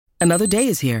Another day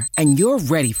is here, and you're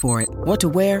ready for it. What to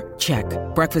wear? Check.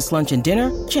 Breakfast, lunch, and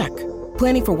dinner? Check.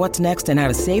 Planning for what's next and how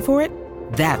to save for it?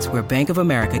 That's where Bank of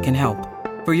America can help.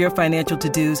 For your financial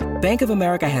to-dos, Bank of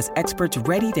America has experts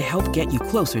ready to help get you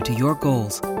closer to your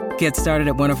goals. Get started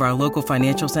at one of our local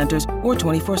financial centers or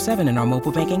 24/7 in our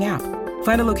mobile banking app.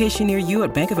 Find a location near you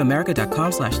at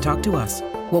bankofamerica.com/talktous.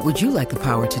 What would you like the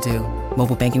power to do?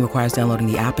 Mobile banking requires downloading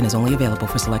the app and is only available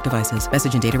for select devices.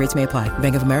 Message and data rates may apply.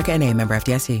 Bank of America N.A., member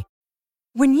FDIC.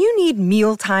 When you need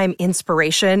mealtime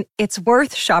inspiration, it's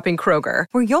worth shopping Kroger,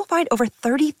 where you'll find over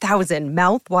 30,000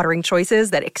 mouth-watering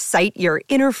choices that excite your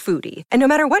inner foodie. And no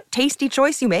matter what tasty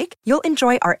choice you make, you'll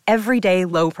enjoy our everyday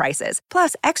low prices,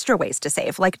 plus extra ways to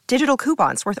save, like digital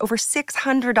coupons worth over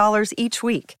 $600 each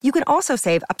week. You can also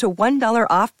save up to $1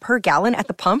 off per gallon at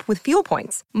the pump with fuel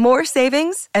points. More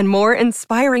savings and more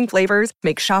inspiring flavors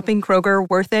make shopping Kroger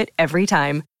worth it every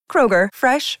time. Kroger,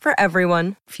 fresh for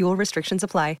everyone. Fuel restrictions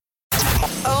apply.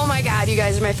 Oh my God, you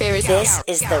guys are my favorite. This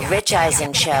is the Rich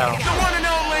Eisen Show.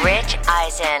 Rich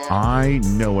Eisen. I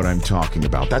know what I'm talking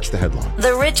about. That's the headline.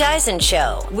 The Rich Eisen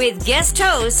Show with guest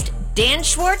host Dan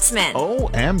Schwartzman.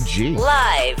 OMG.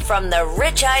 Live from the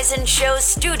Rich Eisen Show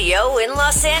studio in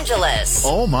Los Angeles.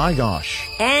 Oh my gosh.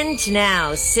 And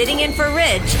now, sitting in for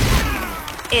Rich,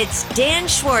 it's Dan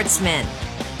Schwartzman.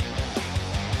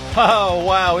 Oh,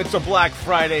 wow, it's a Black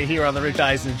Friday here on the Rich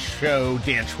Eisen Show.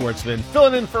 Dan Schwartzman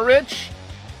filling in for Rich.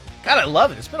 God, I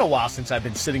love it. It's been a while since I've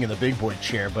been sitting in the big boy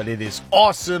chair, but it is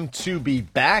awesome to be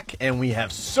back, and we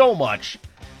have so much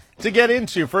to get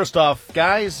into. First off,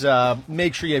 guys,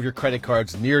 make sure you have your credit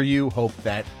cards near you. Hope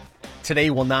that today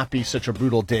will not be such a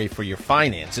brutal day for your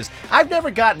finances. I've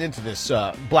never gotten into this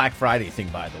Black Friday thing,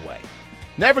 by the way.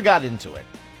 Never got into it.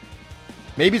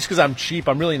 Maybe it's because I'm cheap.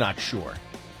 I'm really not sure.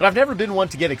 But I've never been one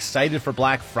to get excited for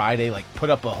Black Friday, like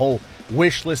put up a whole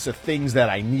wish list of things that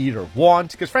I need or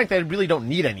want, because frankly, I really don't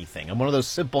need anything. I'm one of those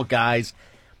simple guys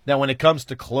that when it comes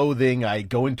to clothing, I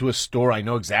go into a store, I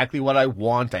know exactly what I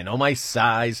want, I know my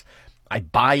size, I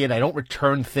buy it, I don't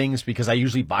return things because I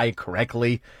usually buy it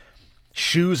correctly.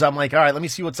 Shoes, I'm like, all right, let me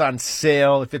see what's on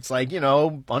sale. If it's like,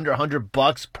 under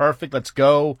 $100, perfect, let's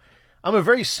go. I'm a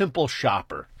very simple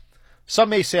shopper. Some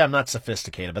may say I'm not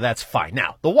sophisticated, but that's fine.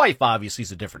 Now, the wife obviously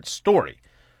is a different story.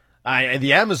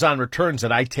 The Amazon returns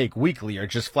that I take weekly are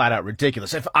just flat out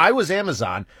ridiculous. If I was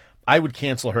Amazon, I would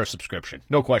cancel her subscription.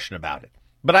 No question about it.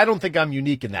 But I don't think I'm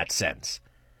unique in that sense.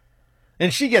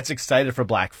 And she gets excited for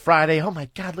Black Friday. Oh my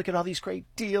God, look at all these great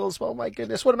deals. Oh my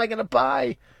goodness, what am I going to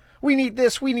buy? We need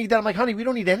this, we need that. I'm like, honey, we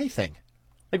don't need anything.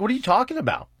 Like, what are you talking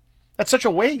about? That's such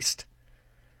a waste.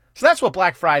 So that's what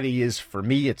Black Friday is for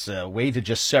me. It's a way to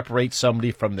just separate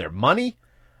somebody from their money.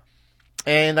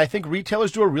 And I think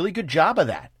retailers do a really good job of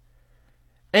that.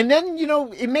 And then,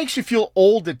 it makes you feel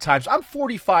old at times. I'm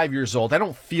 45 years old. I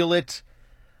don't feel it.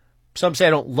 Some say I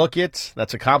don't look it.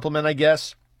 That's a compliment, I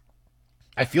guess.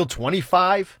 I feel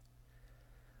 25.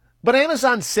 But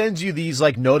Amazon sends you these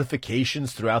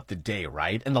notifications throughout the day,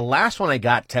 right? And the last one I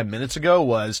got 10 minutes ago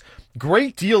was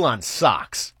great deal on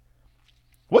socks.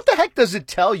 What the heck does it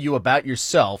tell you about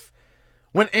yourself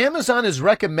when Amazon is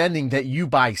recommending that you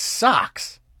buy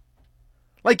socks?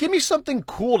 Like, give me something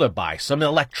cool to buy, some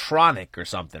electronic or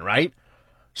something, right?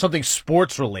 Something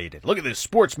sports related. Look at this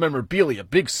sports memorabilia,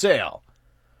 big sale.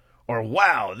 Or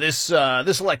wow, this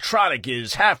electronic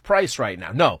is half price right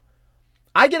now. No,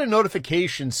 I get a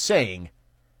notification saying,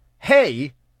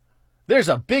 hey, there's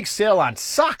a big sale on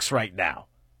socks right now.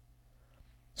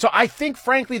 So I think,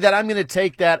 frankly, that I'm going to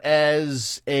take that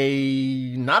as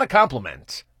not a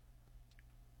compliment.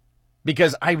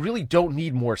 Because I really don't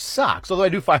need more socks, although I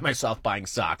do find myself buying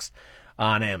socks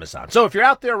on Amazon. So if you're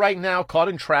out there right now, caught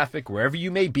in traffic, wherever you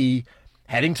may be,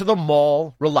 heading to the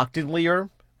mall reluctantly,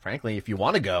 or frankly, if you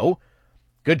want to go,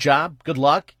 good job, good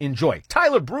luck, enjoy.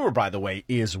 Tyler Brewer, by the way,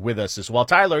 is with us as well.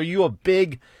 Tyler, are you a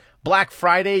big Black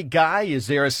Friday guy? Is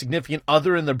there a significant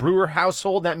other in the Brewer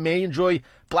household that may enjoy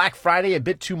Black Friday a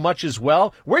bit too much as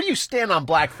well? Where do you stand on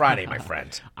Black Friday, my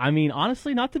friend? I mean,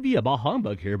 honestly, not to be a bah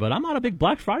humbug here, but I'm not a big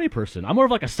Black Friday person. I'm more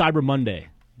of like a Cyber Monday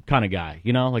kind of guy,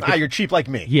 You're cheap like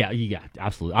me. Yeah,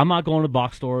 absolutely. I'm not going to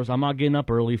box stores. I'm not getting up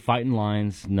early, fighting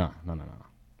lines. No.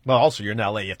 Well, also, you're in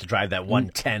L.A. You have to drive that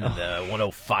 110 and the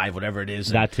 105, whatever it is.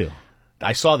 That too.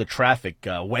 I saw the traffic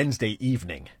Wednesday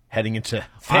evening heading into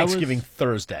Thanksgiving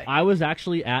Thursday. I was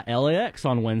actually at LAX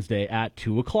on Wednesday at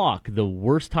 2 o'clock, the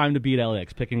worst time to be at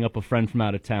LAX, picking up a friend from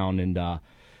out of town. And,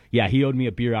 he owed me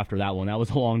a beer after that one. That was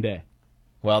a long day.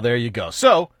 Well, there you go.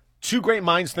 So, two great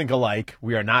minds think alike.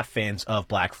 We are not fans of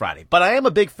Black Friday. But I am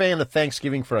a big fan of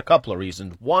Thanksgiving for a couple of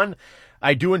reasons. One,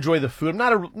 I do enjoy the food.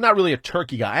 I'm not really a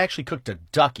turkey guy. I actually cooked a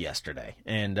duck yesterday.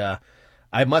 And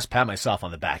I must pat myself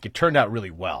on the back. It turned out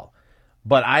really well.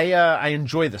 But I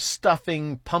enjoy the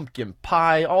stuffing, pumpkin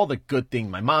pie, all the good things.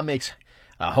 My mom makes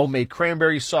homemade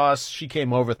cranberry sauce. She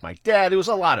came over with my dad. It was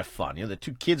a lot of fun. The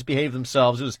two kids behaved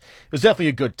themselves. It was definitely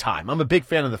a good time. I'm a big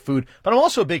fan of the food, but I'm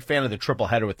also a big fan of the triple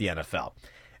header with the NFL.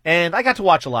 And I got to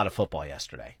watch a lot of football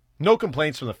yesterday. No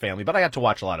complaints from the family, but I got to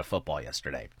watch a lot of football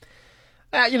yesterday.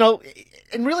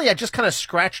 And really I just kind of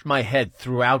scratched my head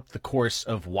throughout the course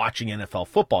of watching NFL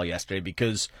football yesterday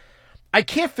because I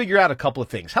can't figure out a couple of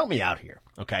things. Help me out here,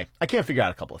 okay? I can't figure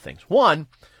out a couple of things. One,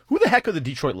 who the heck are the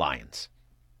Detroit Lions?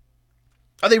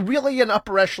 Are they really an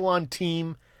upper echelon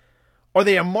team? Are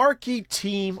they a marquee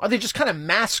team? Are they just kind of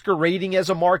masquerading as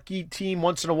a marquee team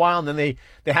once in a while, and then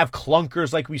they have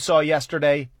clunkers like we saw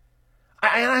yesterday?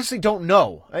 I honestly don't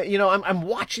know. I'm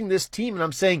watching this team, and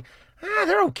I'm saying,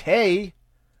 they're okay.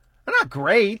 They're not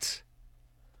great.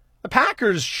 The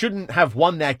Packers shouldn't have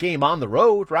won that game on the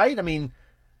road, right? I mean,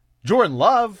 Jordan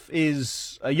Love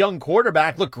is a young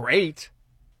quarterback, looked great.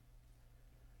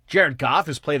 Jared Goff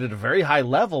has played at a very high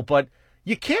level, but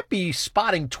you can't be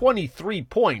spotting 23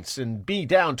 points and be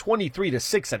down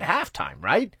 23-6 at halftime,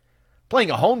 right?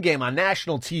 Playing a home game on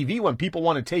national TV when people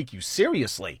want to take you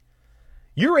seriously.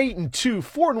 You're 8-2,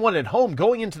 4-1 at home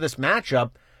going into this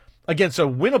matchup against a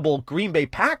winnable Green Bay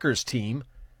Packers team.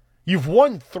 You've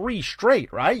won 3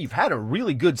 straight, right? You've had a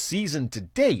really good season to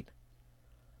date.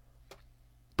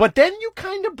 But then you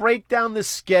kind of break down the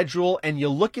schedule and you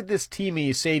look at this team and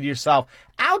you say to yourself,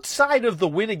 outside of the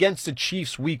win against the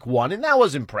Chiefs week 1, and that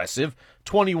was impressive,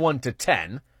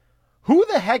 21-10, who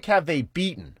the heck have they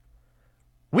beaten?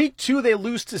 Week 2, they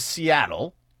lose to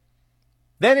Seattle.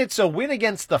 Then it's a win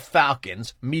against the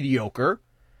Falcons, mediocre.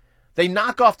 They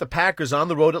knock off the Packers on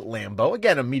the road at Lambeau,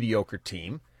 again, a mediocre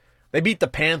team. They beat the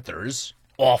Panthers,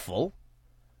 awful.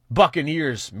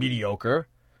 Buccaneers, mediocre.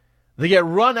 They get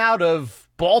run out of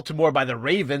Baltimore by the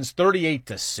Ravens,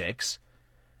 38-6.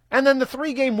 And then the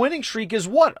 3-game winning streak is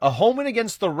what? A home win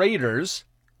against the Raiders.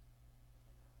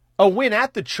 A win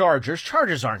at the Chargers.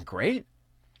 Chargers aren't great.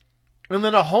 And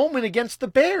then a home win against the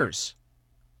Bears.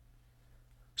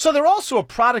 So they're also a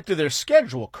product of their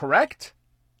schedule, correct?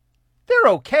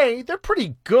 They're okay. They're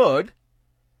pretty good.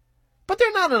 But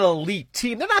they're not an elite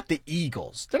team. They're not the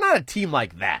Eagles. They're not a team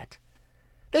like that.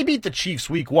 They beat the Chiefs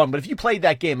week 1, but if you played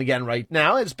that game again right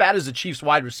now, as bad as the Chiefs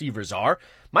wide receivers are,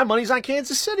 my money's on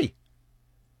Kansas City.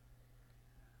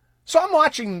 So I'm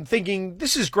watching thinking,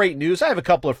 this is great news. I have a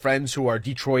couple of friends who are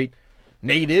Detroit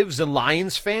natives and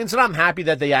Lions fans, and I'm happy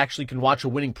that they actually can watch a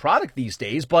winning product these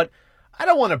days, but I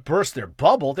don't want to burst their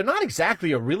bubble. They're not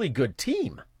exactly a really good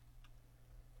team.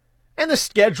 And the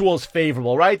schedule is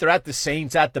favorable, right? They're at the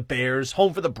Saints, at the Bears,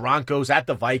 home for the Broncos, at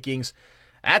the Vikings,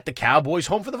 at the Cowboys,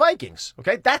 home for the Vikings.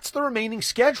 Okay, that's the remaining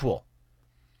schedule.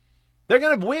 They're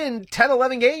going to win 10,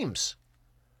 11 games.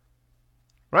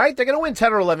 Right? They're going to win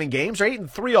 10 or 11 games. They're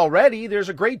 8-3 already. There's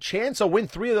a great chance they'll win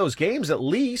 3 of those games at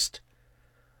least.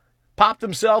 Pop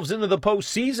themselves into the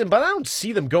postseason, but I don't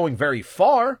see them going very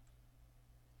far.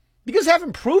 Because they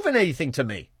haven't proven anything to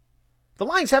me. The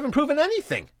Lions haven't proven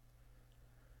anything.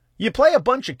 You play a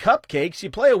bunch of cupcakes,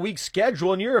 you play a weak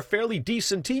schedule, and you're a fairly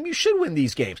decent team. You should win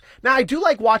these games. Now, I do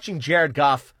like watching Jared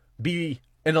Goff be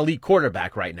an elite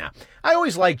quarterback right now. I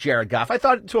always liked Jared Goff. I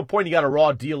thought to a point he got a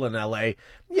raw deal in L.A.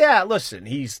 Yeah, listen,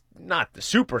 he's not the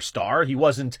superstar. He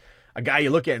wasn't a guy you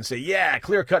look at and say, yeah,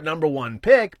 clear-cut number 1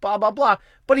 pick, blah, blah, blah.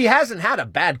 But he hasn't had a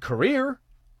bad career.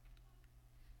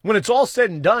 When it's all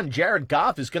said and done, Jared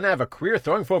Goff is going to have a career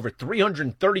throwing for over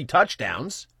 330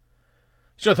 touchdowns.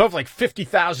 He's going to throw for like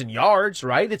 50,000 yards,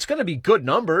 right? It's going to be good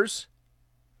numbers.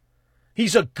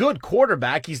 He's a good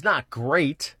quarterback. He's not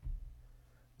great.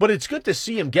 But it's good to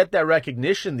see him get that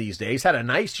recognition these days. Had a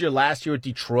nice year last year at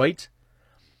Detroit.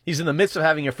 He's in the midst of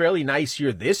having a fairly nice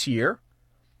year this year.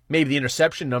 Maybe the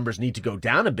interception numbers need to go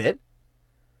down a bit.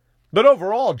 But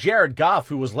overall, Jared Goff,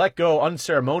 who was let go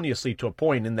unceremoniously to a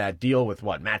point in that deal with,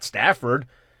 Matt Stafford,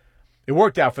 it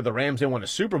worked out for the Rams. They won a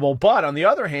Super Bowl. But on the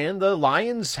other hand, the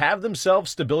Lions have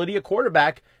themselves stability at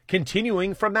quarterback,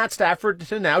 continuing from Matt Stafford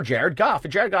to now Jared Goff.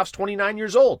 And Jared Goff's 29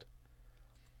 years old.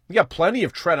 You got plenty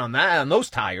of tread on those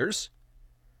tires.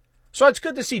 So it's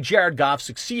good to see Jared Goff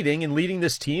succeeding and leading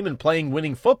this team and playing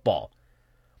winning football.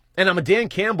 And I'm a Dan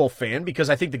Campbell fan because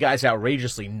I think the guy's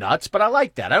outrageously nuts, but I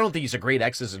like that. I don't think he's a great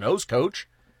X's and O's coach.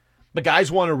 But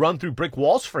guys want to run through brick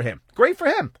walls for him. Great for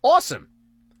him. Awesome.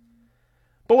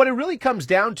 But what it really comes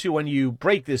down to when you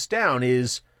break this down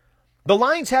is the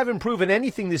Lions haven't proven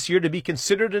anything this year to be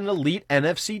considered an elite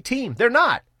NFC team. They're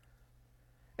not.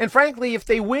 And frankly, if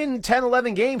they win 10,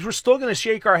 11 games, we're still going to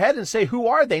shake our head and say, who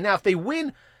are they? Now, if they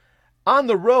win on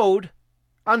the road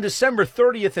on December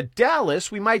 30th at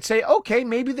Dallas, we might say, okay,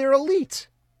 maybe they're elite.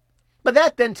 But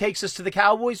that then takes us to the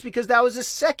Cowboys because that was the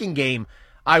second game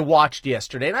I watched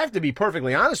yesterday. And I have to be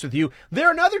perfectly honest with you,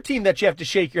 they're another team that you have to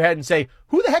shake your head and say,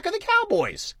 who the heck are the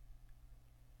Cowboys?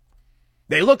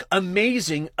 They look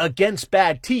amazing against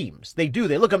bad teams. They do.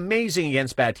 They look amazing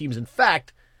against bad teams. In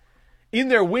fact, in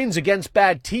their wins against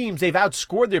bad teams, they've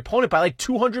outscored their opponent by like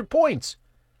 200 points.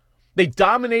 They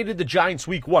dominated the Giants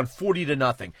week 1,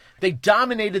 40-0. They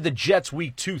dominated the Jets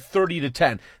week 2,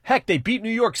 30-10. Heck, they beat New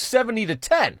York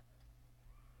 70-10.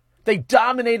 They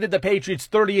dominated the Patriots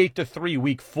 38-3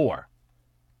 week 4.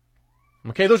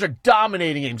 Okay, those are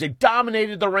dominating games. They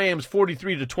dominated the Rams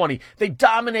 43-20. They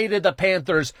dominated the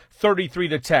Panthers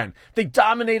 33-10. They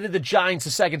dominated the Giants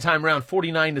the second time around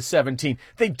 49-17.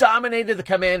 They dominated the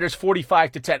Commanders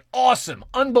 45-10. Awesome,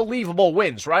 unbelievable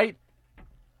wins, right?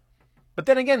 But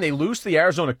then again, they lose to the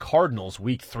Arizona Cardinals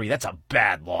week 3. That's a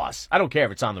bad loss. I don't care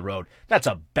if it's on the road. That's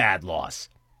a bad loss.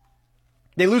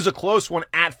 They lose a close one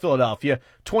at Philadelphia,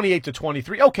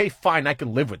 28-23. Okay, fine, I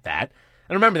can live with that.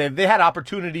 And remember, they had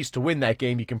opportunities to win that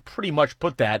game. You can pretty much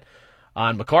put that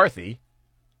on McCarthy.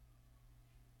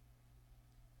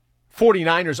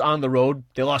 49ers on the road,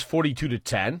 they lost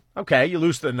 42-10. Okay, you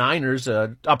lose to the Niners,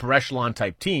 upper echelon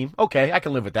type team. Okay, I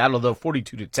can live with that, although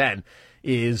 42-10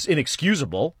 is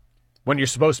inexcusable when you're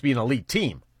supposed to be an elite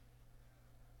team.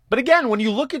 But again, when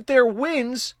you look at their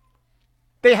wins,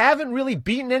 they haven't really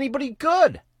beaten anybody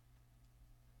good.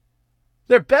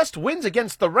 Their best wins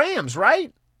against the Rams,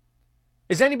 right?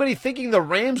 Is anybody thinking the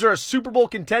Rams are a Super Bowl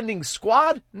contending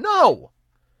squad? No.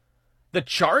 The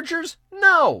Chargers?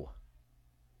 No.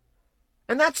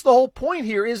 And that's the whole point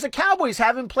here is the Cowboys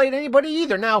haven't played anybody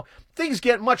either. Now, things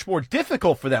get much more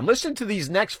difficult for them. Listen to these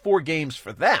next 4 games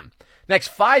for them. Next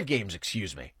 5 games,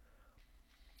 excuse me.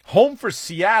 Home for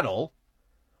Seattle,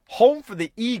 home for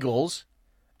the Eagles,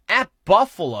 at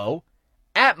Buffalo,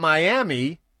 at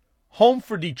Miami, home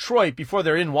for Detroit before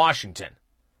they're in Washington.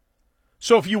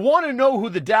 So if you want to know who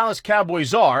the Dallas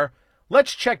Cowboys are,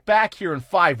 let's check back here in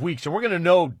 5 weeks, and we're going to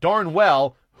know darn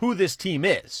well who this team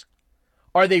is.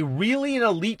 Are they really an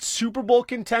elite Super Bowl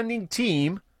contending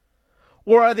team,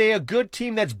 or are they a good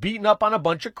team that's beaten up on a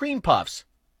bunch of cream puffs?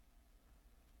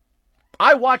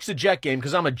 I watched the Jet game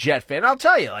because I'm a Jet fan. I'll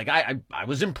tell you, I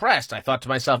was impressed. I thought to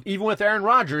myself, even with Aaron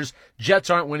Rodgers, Jets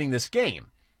aren't winning this game.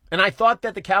 And I thought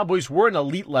that the Cowboys were an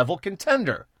elite level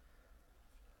contender.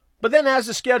 But then as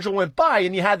the schedule went by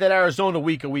and you had that Arizona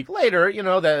week a week later,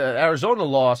 the Arizona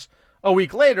loss a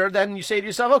week later, then you say to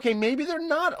yourself, okay, maybe they're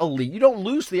not elite. You don't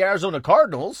lose to the Arizona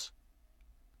Cardinals.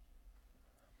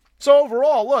 So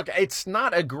overall, look, it's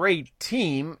not a great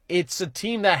team. It's a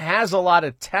team that has a lot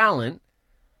of talent.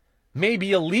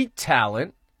 Maybe elite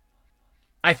talent.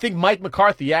 I think Mike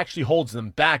McCarthy actually holds them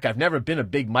back. I've never been a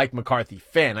big Mike McCarthy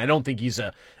fan. I don't think he's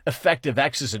an effective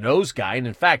X's and O's guy. And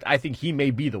in fact, I think he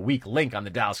may be the weak link on the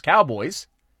Dallas Cowboys.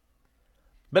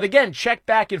 But again, check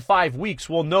back in 5 weeks.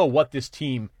 We'll know what this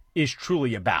team is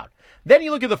truly about. Then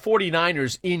you look at the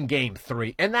 49ers in Game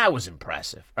 3, and that was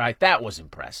impressive. All right, that was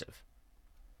impressive.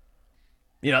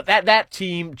 That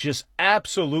team just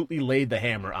absolutely laid the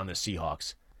hammer on the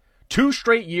Seahawks. 2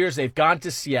 straight years they've gone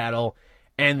to Seattle,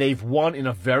 and they've won in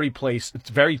a very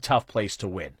tough place to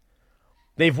win.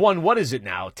 They've won,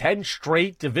 10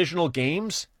 straight divisional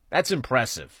games? That's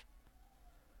impressive.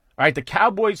 All right, the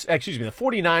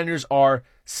 49ers are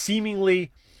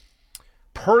seemingly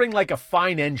purring like a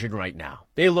fine engine right now.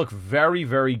 They look very,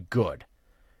 very good.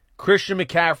 Christian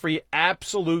McCaffrey,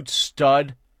 absolute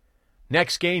stud.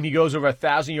 Next game, he goes over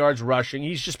 1,000 yards rushing.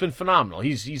 He's just been phenomenal.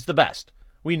 He's the best.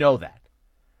 We know that.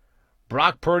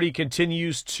 Brock Purdy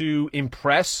continues to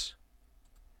impress.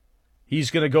 He's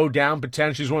going to go down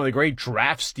potentially as one of the great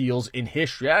draft steals in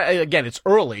history. Again, it's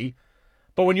early,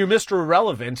 but when you're Mr.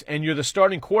 Irrelevant and you're the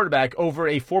starting quarterback over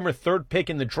a former 3rd pick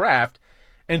in the draft,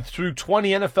 and through 20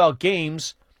 NFL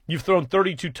games, you've thrown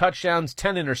 32 touchdowns,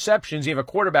 10 interceptions, you have a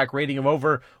quarterback rating of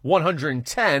over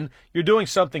 110, you're doing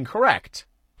something correct.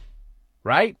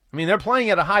 Right? I mean, they're playing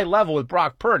at a high level with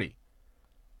Brock Purdy.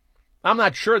 I'm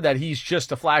not sure that he's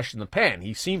just a flash in the pan.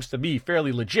 He seems to be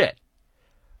fairly legit.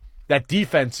 That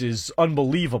defense is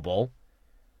unbelievable.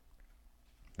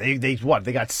 They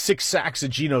got 6 sacks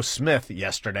of Geno Smith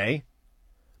yesterday.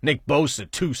 Nick Bosa,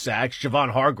 2 sacks.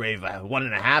 Javon Hargrave,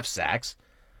 1.5 sacks.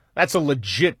 That's a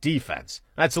legit defense.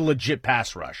 That's a legit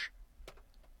pass rush.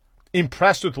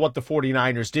 Impressed with what the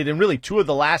 49ers did. And really 2 of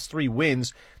the last 3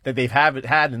 wins that they've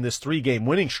had in this 3-game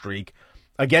winning streak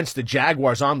against the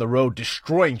Jaguars on the road,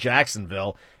 destroying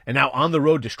Jacksonville, and now on the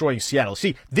road destroying Seattle.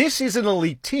 See, this is an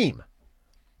elite team.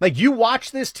 Like, you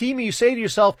watch this team and you say to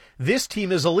yourself, this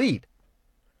team is elite.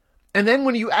 And then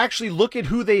when you actually look at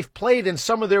who they've played and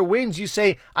some of their wins, you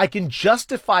say, I can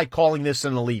justify calling this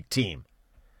an elite team.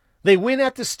 They win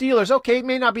at the Steelers. Okay, it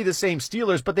may not be the same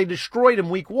Steelers, but they destroyed them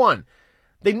week 1.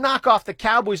 They knock off the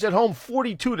Cowboys at home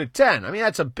 42-10. I mean,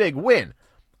 that's a big win.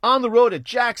 On the road at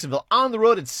Jacksonville, on the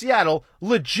road at Seattle,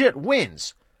 legit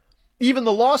wins. Even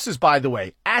the losses, by the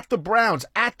way, at the Browns,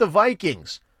 at the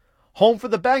Vikings, home for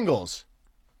the Bengals.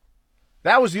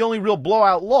 That was the only real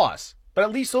blowout loss. But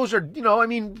at least those are,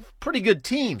 pretty good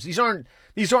teams. These aren't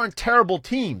terrible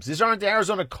teams. These aren't the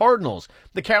Arizona Cardinals,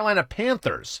 the Carolina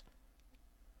Panthers.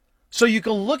 So you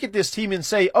can look at this team and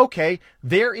say, okay,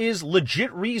 there is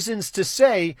legit reasons to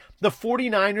say the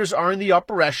 49ers are in the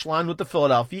upper echelon with the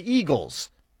Philadelphia Eagles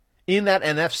in that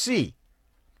NFC.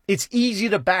 It's easy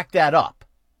to back that up.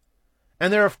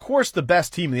 And they're, of course, the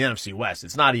best team in the NFC West.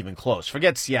 It's not even close.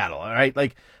 Forget Seattle, all right?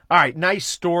 All right, nice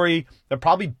story. They're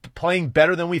probably playing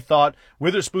better than we thought.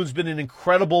 Witherspoon's been an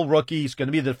incredible rookie. He's going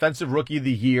to be the defensive rookie of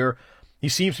the year. He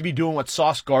seems to be doing what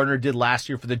Sauce Gardner did last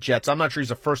year for the Jets. I'm not sure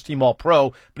he's a first-team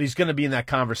All-Pro, but he's going to be in that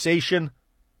conversation.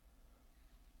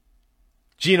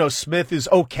 Geno Smith is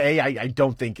okay. I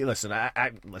don't think. Listen.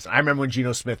 I remember when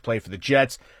Geno Smith played for the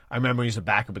Jets. I remember he was a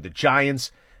backup with the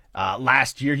Giants.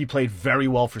 Last year, he played very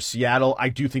well for Seattle. I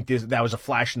do think that was a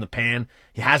flash in the pan.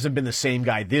 He hasn't been the same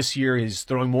guy this year. He's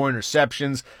throwing more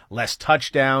interceptions, less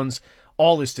touchdowns.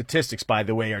 All his statistics, by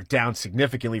the way, are down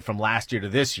significantly from last year to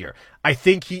this year. I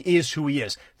think he is who he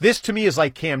is. This, to me, is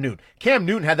like Cam Newton. Cam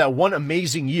Newton had that one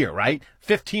amazing year, right?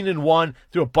 15-1,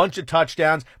 threw a bunch of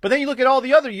touchdowns. But then you look at all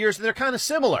the other years, and they're kind of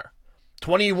similar.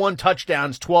 21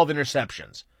 touchdowns, 12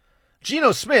 interceptions.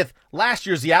 Geno Smith, last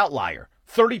year's the outlier.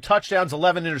 30 touchdowns,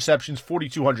 11 interceptions,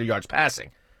 4,200 yards passing.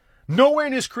 Nowhere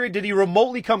in his career did he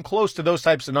remotely come close to those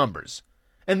types of numbers.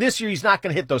 And this year, he's not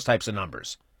going to hit those types of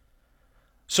numbers.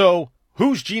 So,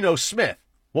 who's Geno Smith?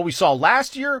 What we saw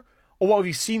last year, or what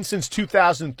we've seen since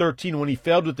 2013 when he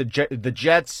failed with the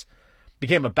Jets,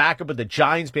 became a backup with the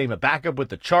Giants, became a backup with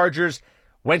the Chargers,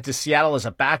 went to Seattle as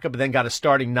a backup, and then got a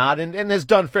starting nod, and has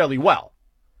done fairly well.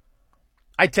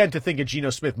 I tend to think of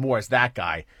Geno Smith more as that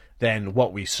guy than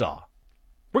what we saw.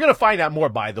 We're going to find out more,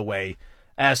 by the way,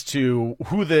 as to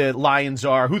who the Lions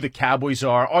are, who the Cowboys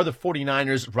are the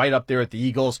 49ers right up there at the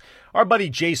Eagles. Our buddy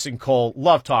Jason Cole,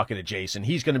 love talking to Jason.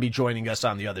 He's going to be joining us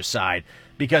on the other side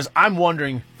because I'm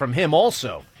wondering from him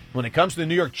also, when it comes to the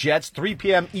New York Jets, 3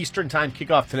 p.m. Eastern time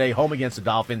kickoff today, home against the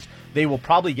Dolphins. They will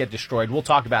probably get destroyed. We'll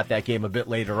talk about that game a bit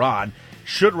later on.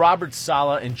 Should Robert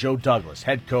Saleh and Joe Douglas,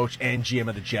 head coach and GM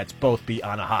of the Jets, both be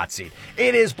on a hot seat?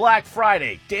 It is Black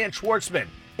Friday. Dan Schwartzman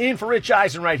in for Rich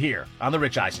Eisen right here on The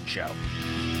Rich Eisen Show.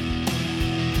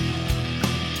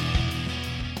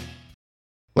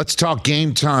 Let's talk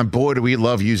Game Time. Boy, do we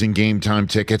love using Game Time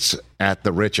tickets at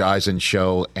the Rich Eisen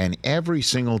Show. And every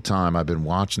single time I've been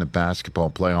watching the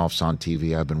basketball playoffs on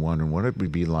TV, I've been wondering what it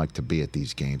would be like to be at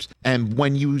these games. And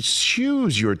when you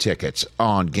choose your tickets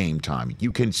on Game Time,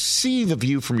 you can see the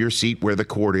view from your seat where the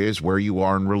court is, where you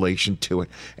are in relation to it.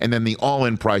 And then the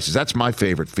all-in prices. That's my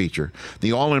favorite feature.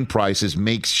 The all-in prices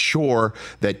makes sure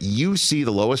that you see the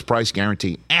lowest price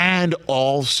guarantee and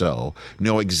also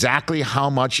know exactly how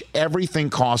much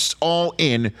everything costs all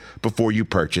in before you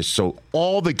purchase. So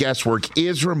all the guesswork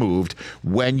is removed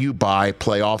when you buy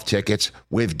playoff tickets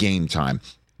with Game Time.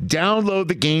 Download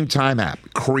the Game Time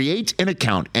app, create an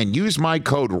account, and use my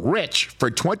code RICH for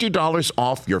 $20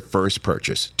 off your first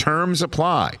purchase. Terms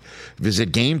apply.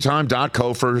 Visit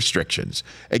GameTime.co for restrictions.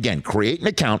 Again, create an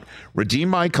account, redeem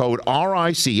my code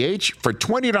RICH for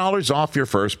 $20 off your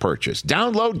first purchase.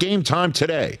 Download Game Time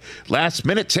today. Last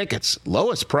minute tickets,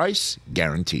 lowest price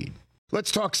guaranteed. Let's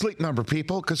talk Sleep Number,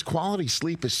 people, because quality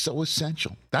sleep is so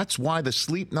essential. That's why the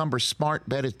Sleep Number smart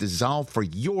bed is designed for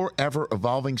your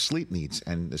ever-evolving sleep needs,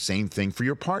 and the same thing for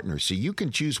your partner, so you can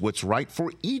choose what's right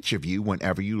for each of you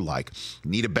whenever you like.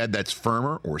 Need a bed that's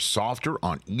firmer or softer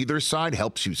on either side,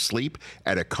 helps you sleep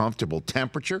at a comfortable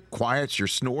temperature, quiets your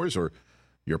snores or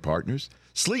your partner's?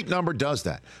 Sleep Number does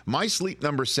that. My Sleep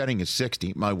Number setting is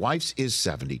 60. My wife's is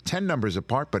 70. 10 numbers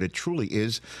apart, but it truly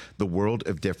is the world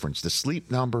of difference. The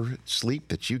Sleep Number sleep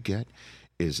that you get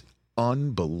is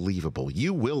unbelievable.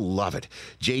 You will love it.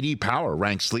 J.D. Power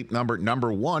ranks Sleep Number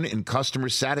 #1 in customer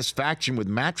satisfaction with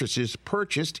mattresses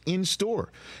purchased in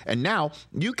store. And now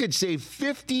you could save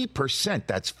 50%.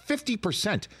 That's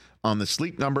 50% on the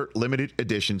Sleep Number limited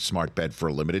edition smart bed for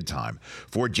a limited time.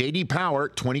 For J.D. Power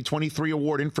 2023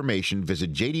 award information,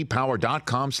 visit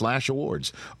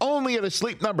jdpower.com/awards. Only at a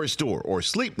Sleep Number store or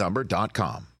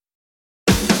sleepnumber.com.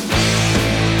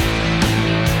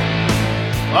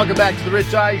 Welcome back to the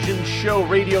Rich Eisen Show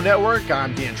Radio Network.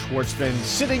 I'm Dan Schwartzman,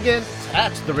 sitting in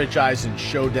at the Rich Eisen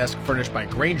Show desk, furnished by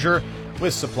Grainger,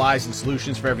 with supplies and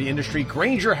solutions for every industry.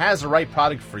 Grainger has the right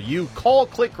product for you. Call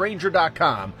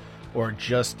clickgrainger.com or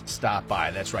just stop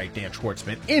by. That's right, Dan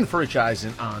Schwartzman in for Rich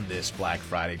Eisen on this Black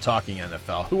Friday, talking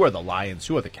NFL. Who are the Lions?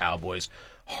 Who are the Cowboys?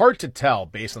 Hard to tell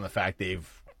based on the fact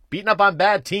they've beaten up on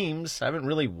bad teams, haven't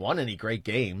really won any great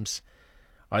games.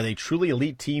 Are they truly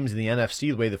elite teams in the NFC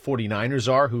the way the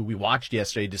 49ers are, who we watched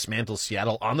yesterday dismantle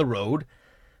Seattle on the road,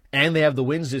 and they have the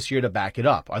wins this year to back it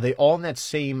up? Are they all in that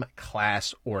same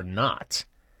class or not?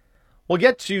 We'll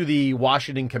get to the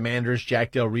Washington Commanders.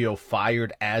 Jack Del Rio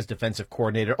fired as defensive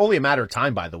coordinator. Only a matter of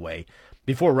time, by the way,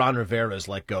 before Ron Rivera is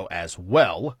let go as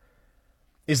well.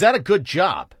 Is that a good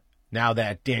job now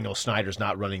that Daniel Snyder's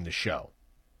not running the show?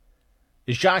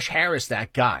 Is Josh Harris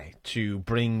that guy to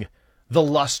bring the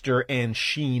luster and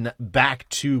sheen back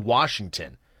to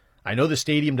Washington? I know the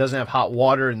stadium doesn't have hot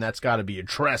water, and that's got to be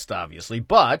addressed, obviously,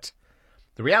 but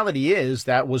the reality is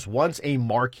that was once a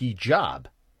marquee job.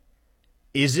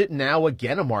 Is it now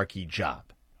again a marquee job?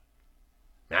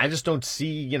 I just don't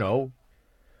see,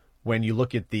 when you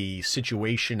look at the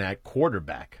situation at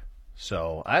quarterback.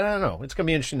 So, I don't know. It's going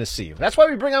to be interesting to see. That's why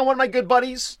we bring on one of my good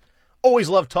buddies. Always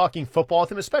love talking football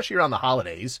with him, especially around the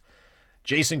holidays.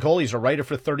 Jason Coley's a writer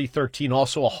for 3013,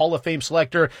 also a Hall of Fame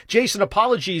selector. Jason,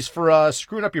 apologies for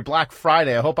screwing up your Black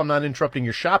Friday. I hope I'm not interrupting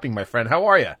your shopping, my friend. How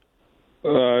are you?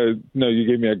 No, you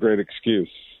gave me a great excuse.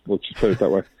 Let's just put it that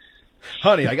way.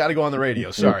 Honey, I got to go on the radio.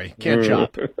 Sorry. Can't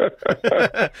shop.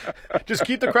 Just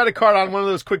keep the credit card on one of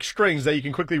those quick strings that you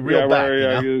can quickly reel back.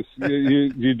 You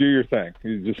do your thing.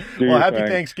 You just do well, your happy thing.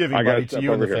 Thanksgiving, buddy, to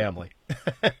you and the family.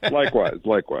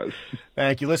 Likewise.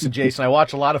 Thank you. Listen, Jason, I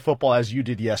watch a lot of football, as you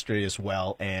did yesterday as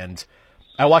well, and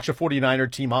I watch a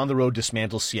 49er team on the road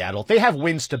dismantle Seattle. They have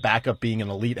wins to back up being an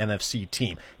elite NFC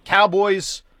team.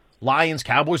 Cowboys, Lions.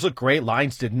 Cowboys look great.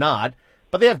 Lions did not.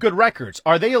 But they have good records.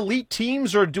 Are they elite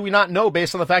teams, or do we not know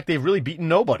based on the fact they've really beaten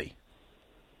nobody?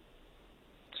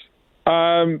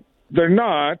 They're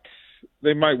not.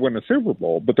 They might win a Super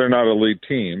Bowl, but they're not elite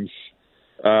teams.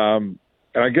 And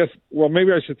I guess, well,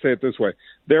 maybe I should say it this way.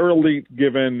 They're elite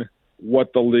given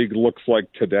what the league looks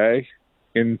like today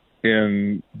in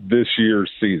this year's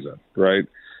season, right?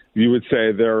 You would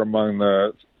say they're among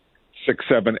the 6,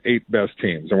 7, 8 best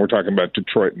teams, and we're talking about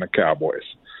Detroit and the Cowboys.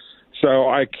 So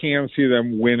I can see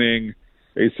them winning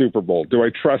a Super Bowl. Do I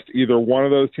trust either one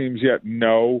of those teams yet?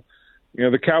 No.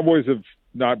 The Cowboys have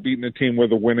not beaten a team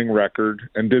with a winning record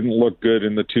and didn't look good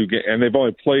in the 2 games. And they've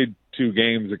only played 2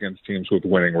 games against teams with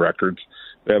winning records.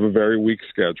 They have a very weak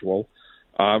schedule.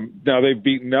 Now, they've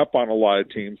beaten up on a lot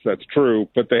of teams. That's true,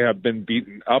 but they have been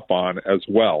beaten up on as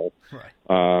well.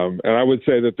 Right. And I would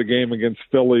say that the game against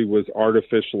Philly was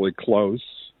artificially close.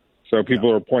 So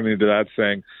people are pointing to that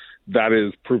saying, that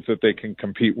is proof that they can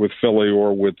compete with Philly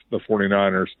or with the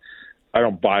 49ers. I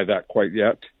don't buy that quite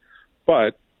yet,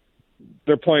 but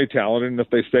they're plenty talented, and if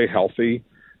they stay healthy,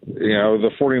 the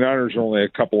 49ers are only a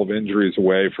couple of injuries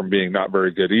away from being not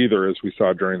very good either, as we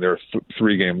saw during their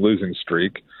 3-game losing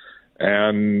streak.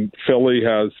 And Philly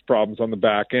has problems on the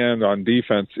back end on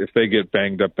defense if they get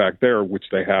banged up back there, which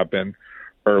they have been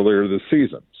earlier this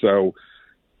season. So,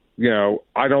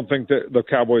 I don't think that the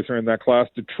Cowboys are in that class.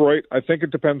 Detroit, I think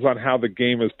it depends on how the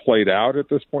game is played out at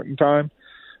this point in time.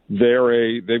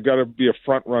 They've got to be a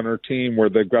front runner team where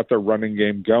they've got their running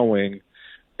game going,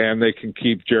 and they can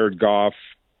keep Jared Goff,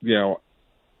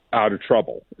 out of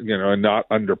trouble, and not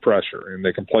under pressure, and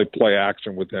they can play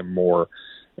action with him more.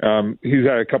 He's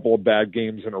had a couple of bad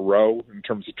games in a row in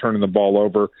terms of turning the ball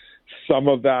over. Some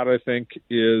of that, I think,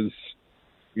 is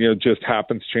just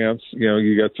happens chance.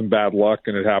 You get some bad luck,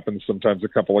 and it happens sometimes a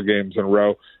couple of games in a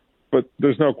row. But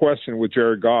there's no question with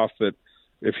Jared Goff that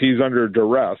if he's under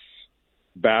duress,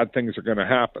 bad things are going to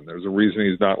happen. There's a reason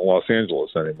he's not in Los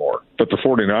Angeles anymore. But the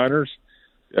 49ers,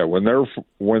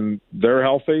 when they're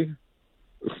healthy,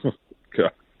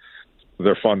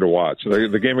 they're fun to watch.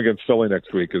 The game against Philly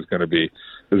next week is going to be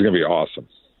awesome.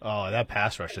 Oh, that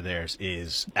pass rush of theirs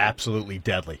is absolutely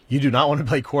deadly. You do not want to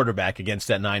play quarterback against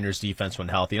that Niners defense when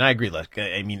healthy. And I agree, look,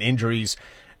 injuries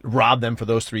robbed them for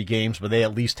those 3 games, but they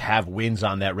at least have wins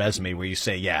on that resume where you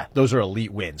say, yeah, those are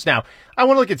elite wins. Now, I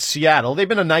want to look at Seattle. They've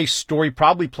been a nice story,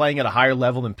 probably playing at a higher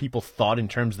level than people thought in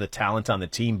terms of the talent on the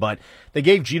team, but they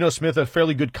gave Geno Smith a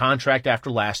fairly good contract after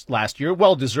last year.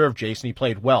 Well-deserved, Jason. He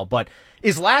played well, but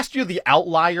is last year the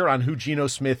outlier on who Geno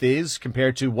Smith is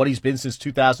compared to what he's been since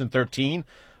 2013?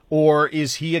 Or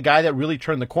is he a guy that really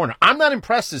turned the corner? I'm not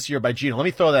impressed this year by Geno. Let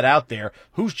me throw that out there.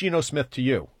 Who's Geno Smith to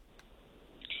you?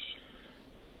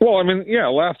 Well, I mean, yeah,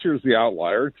 last year's the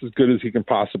outlier. It's as good as he can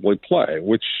possibly play,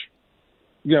 which,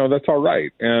 that's all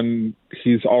right. And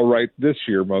he's all right this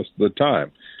year most of the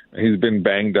time. He's been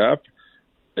banged up.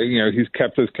 He's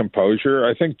kept his composure.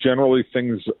 I think generally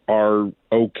things are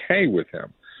okay with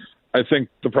him. I think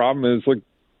the problem is,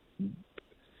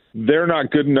 they're not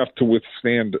good enough to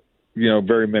withstand,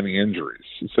 very many injuries.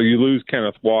 So you lose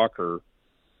Kenneth Walker,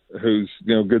 who's,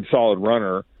 good solid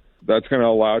runner. That's going to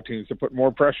allow teams to put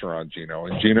more pressure on Geno.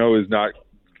 And Geno is not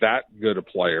that good a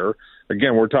player.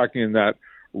 Again, we're talking in that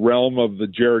realm of the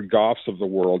Jared Goffs of the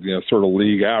world, sort of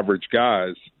league average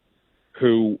guys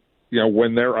who,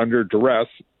 when they're under duress,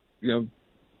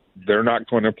 they're not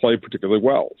going to play particularly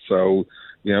well. So,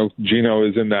 Geno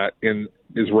is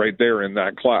is right there in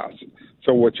that class.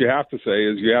 So what you have to say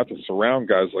is you have to surround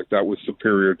guys like that with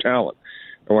superior talent.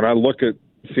 And when I look at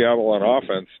Seattle on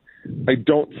offense, I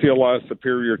don't see a lot of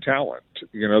superior talent.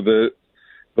 The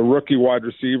rookie wide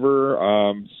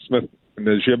receiver, Smith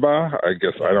Najiba, I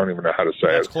guess I don't even know how to say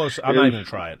That's it. Close. I'm not even going to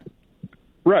try it.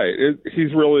 Right.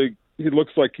 He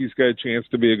looks like he's got a chance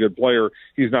to be a good player.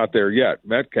 He's not there yet.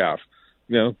 Metcalf,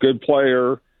 good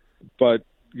player, but,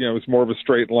 is more of a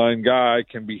straight line guy,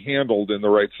 can be handled in the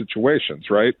right situations,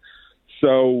 right?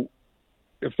 So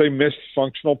if they miss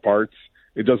functional parts,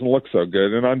 it doesn't look so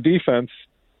good. And on defense,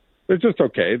 they're just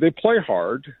okay. They play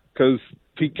hard because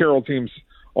Pete Carroll teams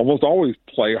almost always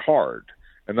play hard,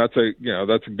 and that's a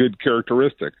good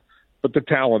characteristic. But the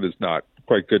talent is not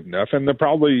quite good enough, and they're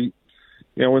probably,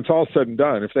 when it's all said and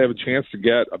done, if they have a chance to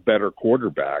get a better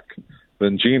quarterback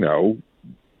than Geno,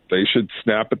 they should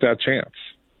snap at that chance.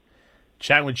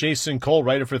 Chatting with Jason Cole,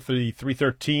 writer for the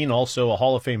 313, also a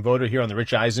Hall of Fame voter here on the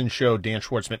Rich Eisen Show. Dan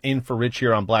Schwartzman in for Rich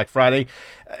here on Black Friday.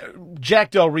 Jack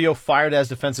Del Rio fired as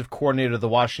defensive coordinator of the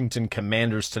Washington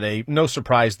Commanders today. No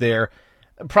surprise there.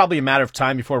 Probably a matter of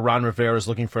time before Ron Rivera is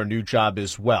looking for a new job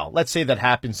as well. Let's say that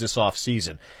happens this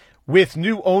offseason. With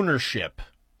new ownership,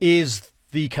 is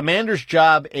the Commanders'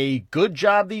 job a good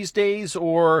job these days,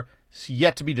 or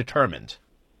yet to be determined?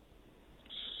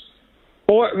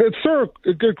 Well, it's sort of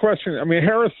a good question. I mean,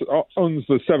 Harris owns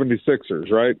the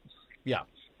 76ers, right? Yeah.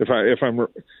 If I'm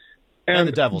and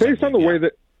the Devils, based on the way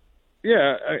that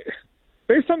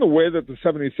based on the way that the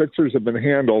 76ers have been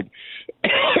handled,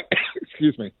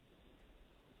 excuse me,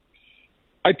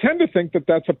 I tend to think that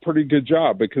that's a pretty good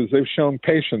job because they've shown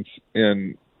patience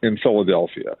in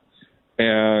Philadelphia,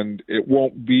 and it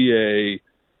won't be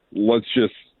let's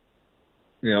just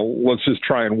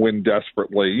try and win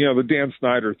desperately. The Dan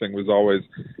Snyder thing was always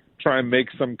try and make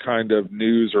some kind of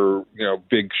news or,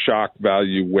 big shock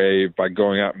value wave by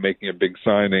going out and making a big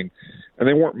signing. And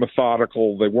they weren't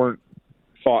methodical. They weren't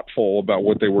thoughtful about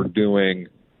what they were doing.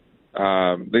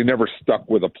 They never stuck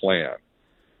with a plan.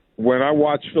 When I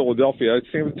watch Philadelphia, it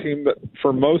seems a team that,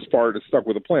 for most part, is stuck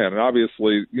with a plan. And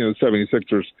obviously, the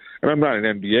 76ers, and I'm not an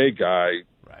NBA guy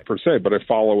per se, but I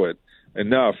follow it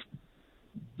enough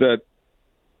that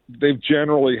they've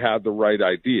generally had the right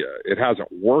idea. It hasn't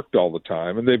worked all the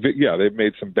time, and they've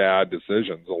made some bad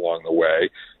decisions along the way,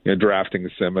 drafting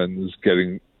Simmons,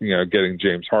 getting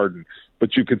James Harden.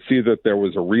 But you could see that there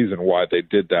was a reason why they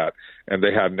did that, and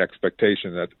they had an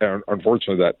expectation that,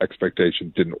 unfortunately, that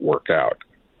expectation didn't work out.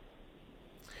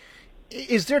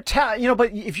 Is there talent?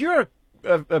 But if you're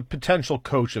a potential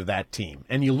coach of that team,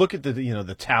 and you look at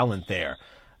the talent there.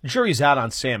 Jury's out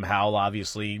on Sam Howell,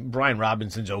 obviously. Brian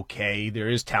Robinson's okay. There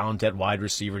is talent at wide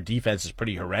receiver. Defense is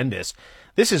pretty horrendous.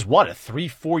 This is, a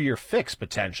 3-4 year fix,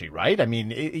 potentially, right? I mean,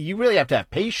 you really have to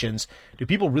have patience. Do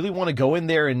people really want to go in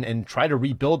there and try to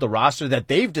rebuild the roster that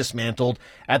they've dismantled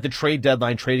at the trade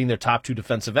deadline, trading their top two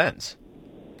defensive ends?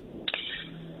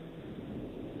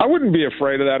 I wouldn't be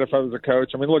afraid of that if I was a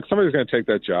coach. I mean, look, somebody's going to take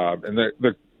that job, and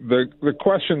the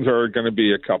questions are going to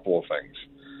be a couple of things.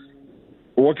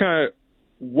 What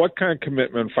kind of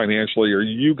commitment financially are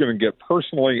you going to get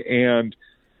personally, and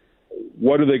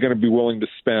what are they going to be willing to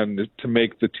spend to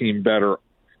make the team better,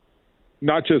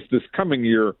 not just this coming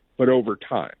year, but over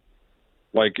time?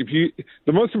 The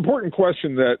most important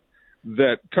question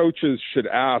that coaches should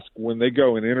ask when they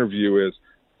go and interview is,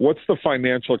 what's the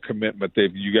financial commitment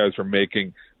you guys are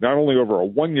making, not only over a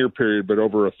 1 year period, but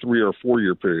over a 3 or 4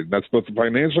 year period? And that's both the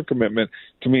financial commitment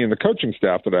to me and the coaching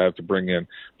staff that I have to bring in,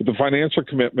 but the financial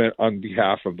commitment on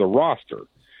behalf of the roster.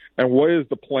 And what is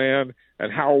the plan,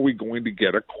 and how are we going to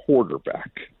get a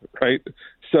quarterback, right?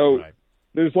 So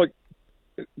there's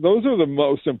those are the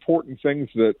most important things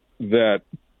that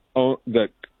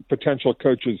potential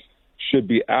coaches should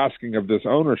be asking of this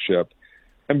ownership.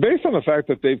 And based on the fact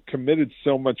that they've committed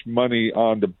so much money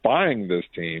onto buying this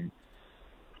team,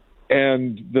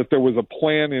 and that there was a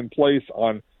plan in place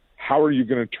on how are you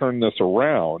going to turn this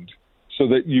around so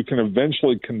that you can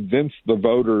eventually convince the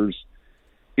voters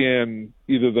in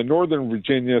either the Northern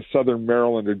Virginia, Southern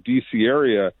Maryland, or D.C.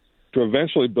 area to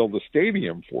eventually build a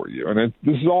stadium for you. And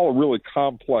this is all a really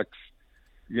complex,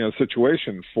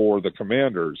 situation for the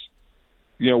Commanders.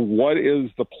 What is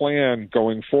the plan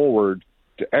going forward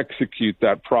to execute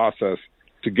that process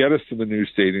to get us to the new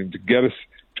stadium, to get us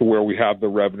to where we have the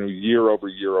revenue year over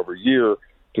year over year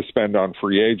to spend on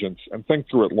free agents, and think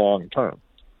through it long term.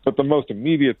 But the most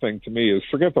immediate thing to me is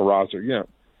forget the roster.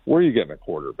 Where are you getting a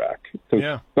quarterback?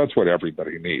 Because that's what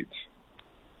everybody needs.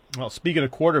 Well, speaking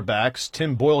of quarterbacks,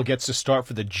 Tim Boyle gets to start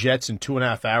for the Jets in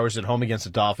 2.5 hours at home against the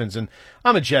Dolphins, and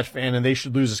I'm a Jet fan, and they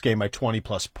should lose this game by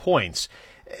 20-plus points.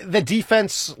 The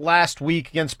defense last week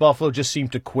against Buffalo just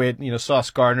seemed to quit.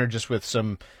 Sauce Gardner just with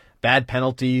some bad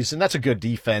penalties, and that's a good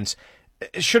defense.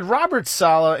 Should Robert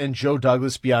Saleh and Joe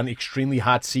Douglas be on extremely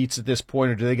hot seats at this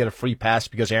point, or do they get a free pass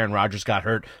because Aaron Rodgers got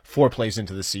hurt 4 plays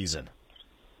into the season?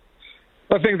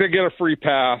 I think they get a free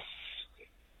pass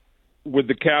with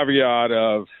the caveat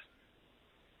of,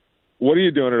 what are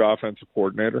you doing at offensive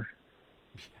coordinator?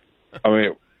 I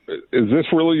mean, is this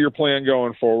really your plan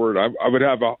going forward? I would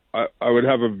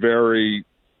have a very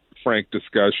frank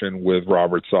discussion with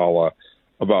Robert Saleh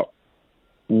about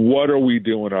what are we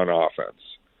doing on offense?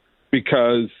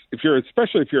 Because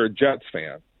especially if you're a Jets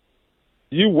fan,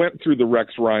 you went through the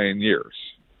Rex Ryan years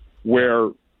where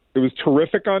it was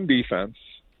terrific on defense.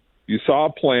 You saw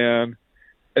a plan,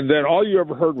 and then all you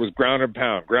ever heard was ground and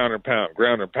pound, ground and pound,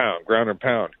 ground and pound, ground and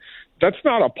pound. That's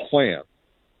not a plan.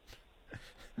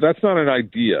 That's not an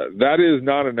idea. That is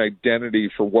not an identity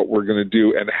for what we're going to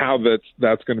do and how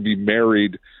that's going to be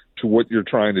married to what you're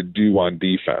trying to do on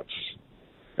defense.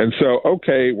 And so,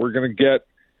 okay, we're going to get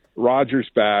Rodgers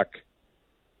back.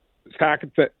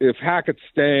 If Hackett's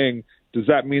staying, does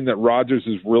that mean that Rodgers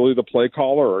is really the play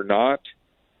caller or not?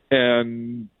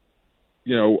 And,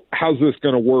 how's this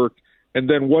going to work? And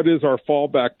then what is our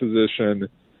fallback position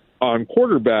on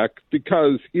quarterback?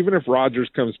 Because even if Rodgers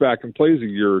comes back and plays a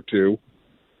year or two,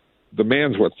 the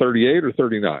man's 38 or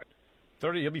 39?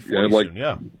 30, he'll be 40 soon,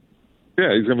 yeah.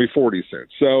 Yeah, he's going to be 40 soon.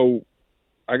 So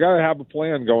I got to have a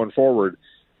plan going forward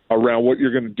around what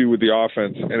you're going to do with the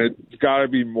offense, and it's got to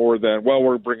be more than, well,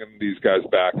 we're bringing these guys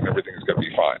back and everything's going to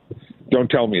be fine. Don't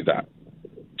tell me that.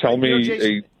 Tell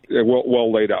me a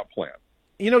well laid out plan.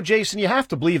 Jason, you have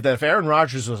to believe that if Aaron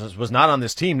Rodgers was not on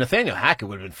this team, Nathaniel Hackett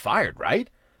would have been fired, right?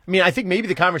 I mean, I think maybe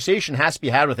the conversation has to be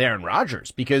had with Aaron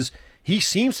Rodgers because he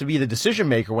seems to be the decision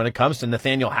maker when it comes to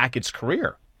Nathaniel Hackett's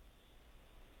career.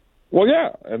 Well,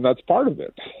 yeah, and that's part of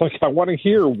it. I want to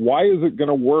hear, why is it going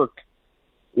to work?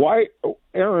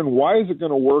 Aaron, why is it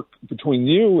going to work between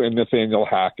you and Nathaniel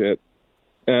Hackett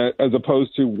as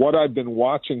opposed to what I've been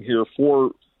watching here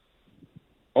for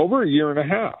over a year and a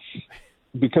half?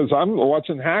 Because I'm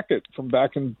watching Hackett from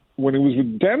back when he was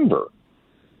with Denver,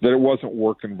 that it wasn't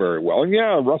working very well. And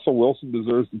yeah, Russell Wilson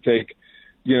deserves to take,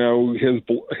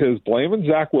 his blame, and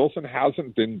Zach Wilson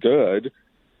hasn't been good,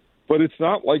 but it's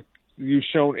not like you've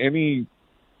shown any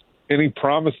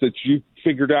promise that you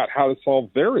figured out how to solve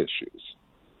their issues.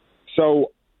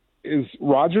 So is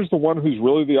Rodgers the one who's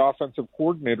really the offensive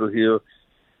coordinator here?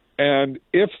 And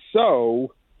if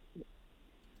so,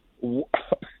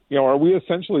 are we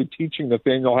essentially teaching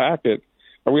Nathaniel Hackett?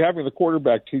 Are we having the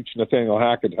quarterback teach Nathaniel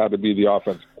Hackett how to be the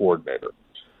offensive coordinator?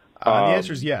 The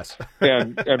answer is yes.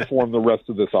 and form the rest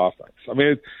of this offense. I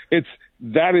mean,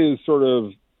 that is sort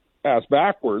of ass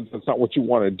backwards. That's not what you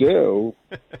want to do,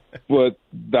 but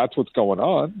that's what's going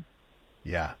on.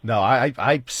 Yeah. No,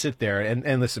 I sit there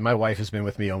and listen, my wife has been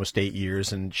with me almost 8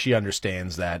 years, and she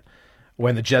understands that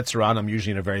when the Jets are on, I'm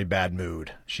usually in a very bad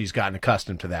mood. She's gotten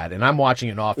accustomed to and I'm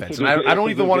watching an offense, and I don't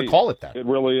even want to call it that. It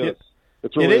really is.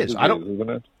 It is. Isn't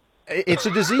it? It's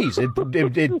a disease.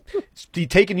 It's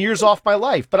taken years off my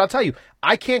life. But I'll tell you,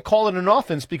 I can't call it an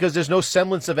offense because there's no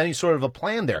semblance of any sort of a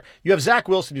plan there. You have Zach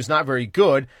Wilson, who's not very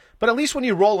good, but at least when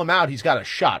you roll him out, he's got a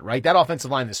shot, right? That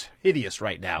offensive line is hideous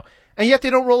right now. And yet they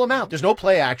don't roll him out. There's no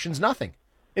play actions, nothing.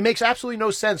 It makes absolutely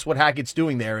no sense what Hackett's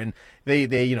doing there. And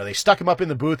they stuck him up in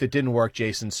the booth. It didn't work,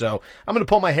 Jason. So I'm going to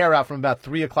pull my hair out from about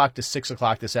 3 o'clock to 6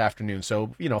 o'clock this afternoon.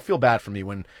 So, feel bad for me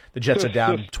when the Jets are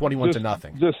down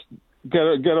 21-0. Just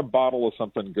get a bottle of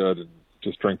something good and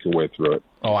just drink your way through it.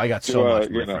 Oh, I got so much,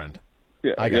 my friend.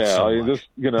 Yeah, I got so much.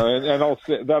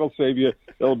 And that'll save you.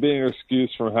 It'll be an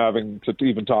excuse from having to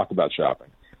even talk about shopping.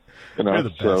 You're the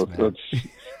best, man.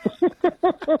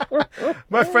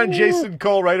 My friend Jason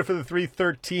Cole, writer for the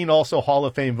 313, also Hall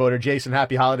of Fame voter. Jason,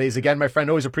 happy holidays again, my friend.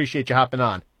 Always appreciate you hopping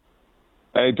on.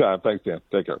 Anytime. Thanks, Dan.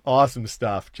 Take care. Awesome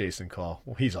stuff, Jason Cole.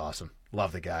 Well, he's awesome.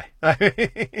 Love the guy.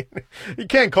 You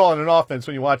can't call it an offense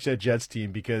when you watch that Jets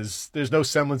team because there's no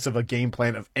semblance of a game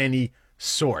plan of any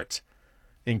sort.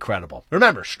 Incredible.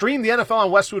 Remember, stream the NFL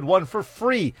on Westwood One for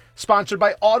free, sponsored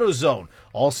by AutoZone.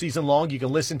 All season long, you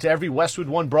can listen to every Westwood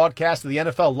One broadcast of the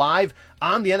NFL live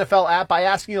on the NFL app by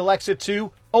asking Alexa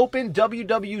to open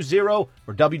WW0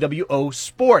 or WWO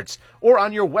Sports, or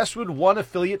on your Westwood One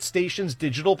affiliate station's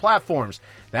digital platforms.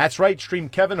 That's right, stream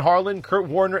Kevin Harlan, Kurt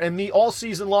Warner, and me all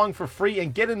season long for free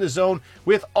and get in the zone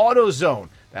with AutoZone.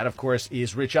 That, of course,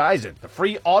 is Rich Eisen. The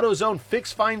free AutoZone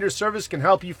Fix Finder service can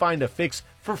help you find a fix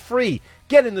for free.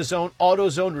 Get in the zone.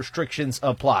 AutoZone restrictions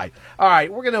apply. All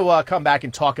right, we're going to come back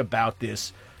and talk about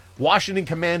this Washington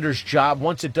Commanders job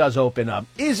once it does open up.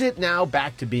 Is it now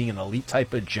back to being an elite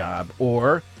type of job,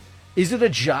 or is it a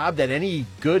job that any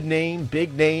good name,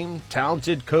 big name,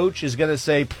 talented coach is going to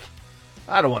say,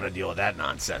 I don't want to deal with that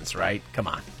nonsense, right? Come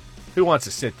on. Who wants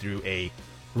to sit through a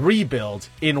rebuild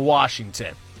in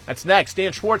Washington? That's next.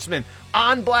 Dan Schwartzman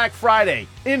on Black Friday.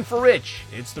 In for Rich.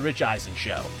 It's the Rich Eisen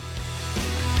Show.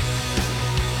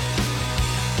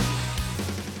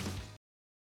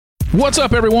 What's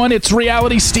up, everyone? It's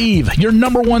Reality Steve, your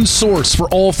number one source for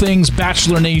all things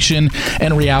Bachelor Nation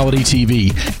and reality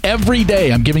TV. Every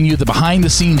day, I'm giving you the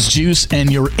behind-the-scenes juice and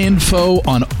your info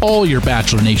on all your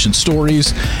Bachelor Nation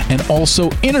stories, and also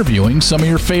interviewing some of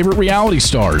your favorite reality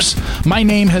stars. My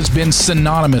name has been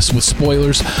synonymous with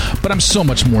spoilers, but I'm so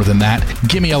much more than that.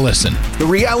 Give me a listen. The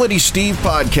Reality Steve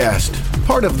Podcast,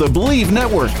 part of the Believe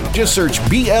Network. Just search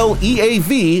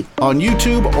BLEAV on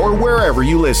YouTube or wherever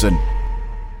you listen.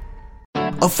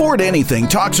 Afford Anything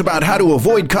talks about how to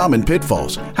avoid common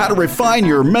pitfalls, how to refine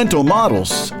your mental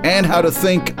models, and how to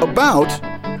think about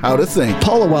how to think.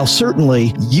 Paula, while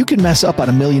certainly you can mess up on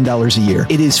 $1 million a year,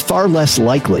 it is far less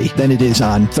likely than it is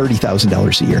on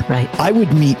 $30,000 a year. Right. I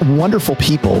would meet wonderful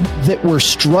people that were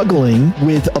struggling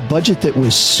with a budget that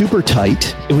was super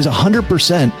tight. It was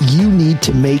 100%. You need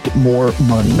to make more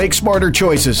money. Make smarter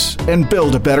choices and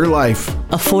build a better life.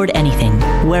 Afford Anything,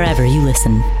 wherever you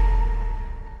listen.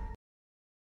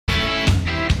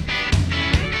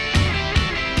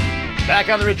 Back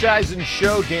on the Rich Eisen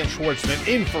Show, Dan Schwartzman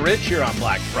in for Rich here on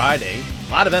Black Friday.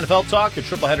 A lot of NFL talk, a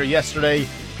tripleheader yesterday.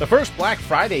 The first Black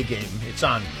Friday game, it's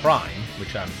on Prime,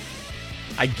 which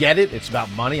I get it. It's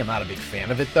about money. I'm not a big fan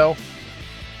of it, though.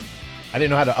 I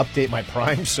didn't know how to update my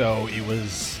Prime, so it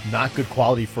was not good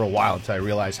quality for a while until I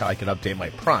realized how I could update my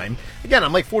Prime. Again,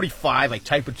 I'm like 45. I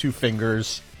type with 2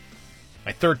 fingers.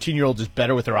 My 13-year-old is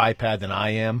better with her iPad than I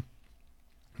am.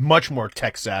 Much more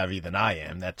tech-savvy than I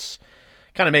am. That's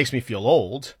kind of makes me feel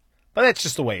old, but that's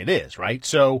just the way it is, right?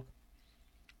 So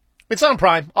it's on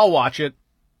Prime. I'll watch it.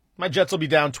 My Jets will be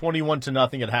down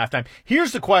 21-0 at halftime.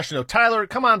 Here's the question, though. Tyler,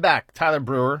 come on back. Tyler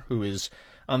Brewer, who is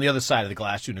on the other side of the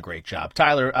glass, doing a great job.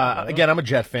 Tyler, again, I'm a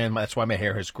Jet fan. That's why my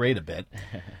hair has grayed a bit.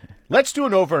 Let's do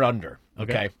an over and under,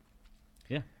 okay?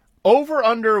 Yeah. Over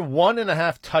under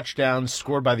 1.5 touchdowns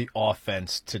scored by the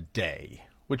offense today,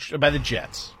 by the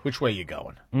Jets. Which way are you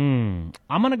going?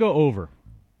 I'm going to go over.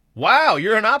 Wow,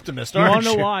 you're an optimist, aren't you? Want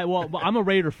to know why? Well, I'm a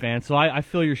Raider fan, so I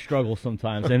feel your struggle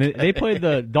sometimes. And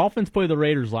the Dolphins played the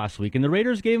Raiders last week, and the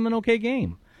Raiders gave them an okay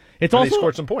game. It's also, they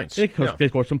scored some points. They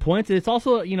scored some points. It's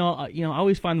also, I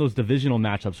always find those divisional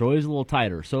matchups are always a little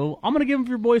tighter. So I'm going to give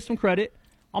your boys some credit.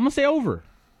 I'm going to say over.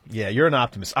 Yeah, you're an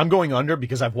optimist. I'm going under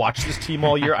because I've watched this team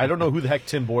all year. I don't know who the heck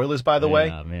Tim Boyle is, by the way.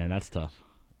 Yeah, man, that's tough.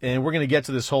 And we're going to get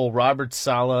to this whole Robert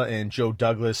Saleh and Joe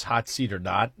Douglas hot seat or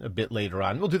not a bit later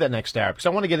on. We'll do that next hour because I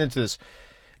want to get into this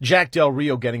Jack Del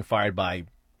Rio getting fired by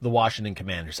the Washington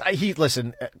Commanders. He's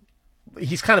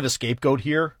kind of a scapegoat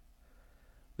here.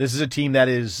 This is a team that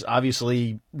is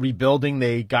obviously rebuilding.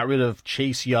 They got rid of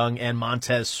Chase Young and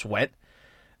Montez Sweat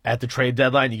at the trade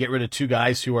deadline. You get rid of 2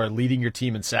 guys who are leading your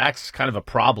team in sacks. It's kind of a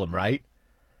problem, right?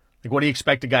 Like, what do you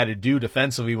expect a guy to do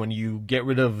defensively when you get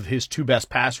rid of his 2 best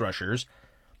pass rushers?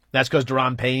 That's because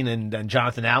Deron Payne and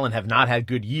Jonathan Allen have not had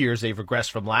good years. They've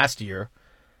regressed from last year,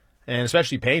 and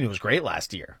especially Payne, who was great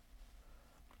last year.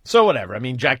 So whatever. I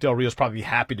mean, Jack Del Rio's probably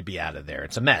happy to be out of there.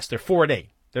 It's a mess. They're 4-8.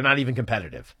 They're not even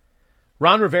competitive.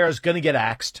 Ron Rivera's going to get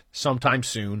axed sometime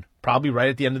soon, probably right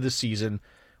at the end of the season.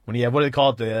 When you have, what do they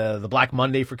call it, the Black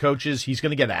Monday for coaches, he's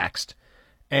going to get axed,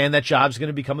 and that job's going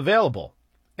to become available.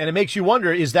 And it makes you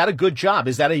wonder, is that a good job?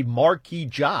 Is that a marquee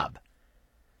job?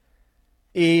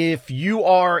 If you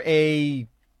are a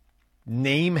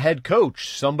name head coach,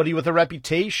 somebody with a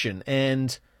reputation,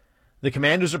 and the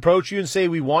Commanders approach you and say,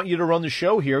 we want you to run the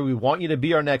show here, we want you to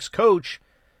be our next coach,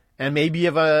 and maybe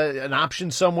you have an option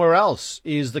somewhere else,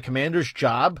 is the Commanders'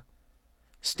 job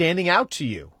standing out to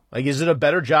you? Like, is it a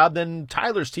better job than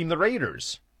Tyler's team, the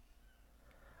Raiders?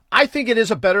 I think it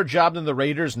is a better job than the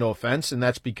Raiders, no offense, and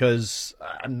that's because,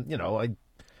 I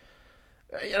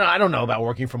don't know about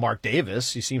working for Mark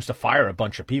Davis. He seems to fire a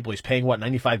bunch of people. He's paying,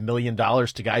 $95 million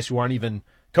to guys who aren't even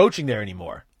coaching there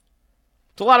anymore.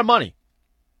 It's a lot of money.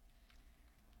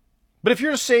 But if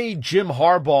you're, say, Jim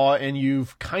Harbaugh, and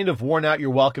you've kind of worn out your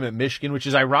welcome at Michigan, which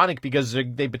is ironic because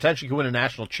they potentially could win a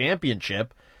national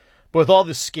championship, but with all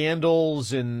the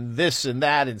scandals and this and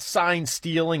that and sign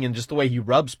stealing and just the way he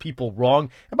rubs people wrong,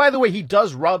 and by the way, he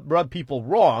does rub people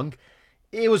wrong,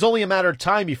 it was only a matter of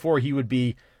time before he would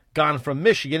be gone from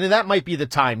Michigan, and that might be the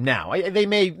time now. They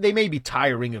may be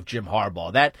tiring of Jim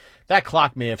Harbaugh. That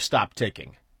clock may have stopped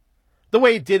ticking. The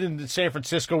way it did in San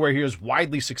Francisco, where he was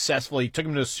widely successful. He took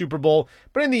him to the Super Bowl,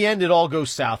 but in the end, it all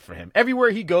goes south for him.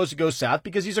 Everywhere he goes, it goes south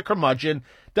because he's a curmudgeon,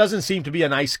 doesn't seem to be a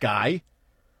nice guy.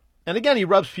 And again, he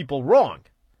rubs people wrong.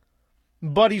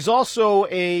 But he's also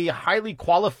a highly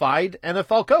qualified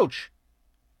NFL coach.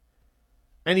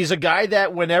 And he's a guy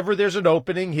that whenever there's an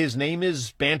opening, his name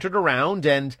is bantered around,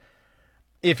 and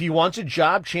if he wants a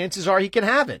job, chances are he can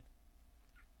have it.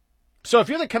 So if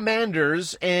you're the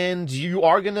Commanders and you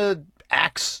are going to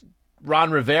axe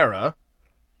Ron Rivera,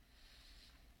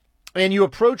 and you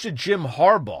approach a Jim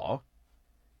Harbaugh,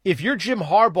 if you're Jim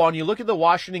Harbaugh and you look at the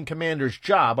Washington Commanders'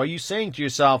 job, are you saying to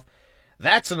yourself,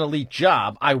 that's an elite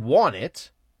job, I want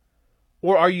it?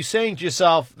 Or are you saying to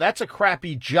yourself, that's a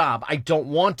crappy job, I don't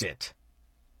want it?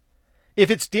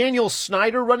 If it's Daniel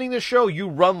Snyder running the show, you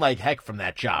run like heck from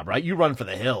that job, right? You run for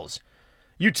the hills.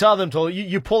 You tell them to,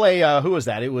 you pull a, who was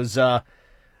that? It was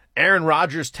Aaron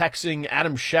Rodgers texting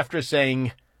Adam Schefter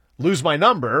saying, lose my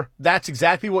number. That's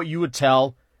exactly what you would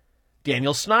tell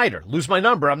Daniel Snyder. Lose my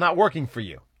number, I'm not working for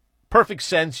you. Perfect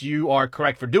sense, you are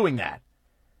correct for doing that.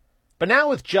 But now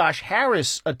with Josh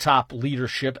Harris atop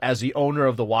leadership as the owner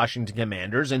of the Washington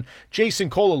Commanders, and Jason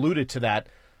Cole alluded to that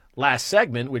last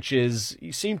segment, which is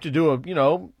he seemed to do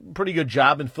a pretty good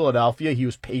job in Philadelphia. He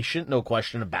was patient, no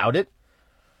question about it.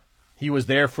 He was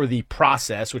there for the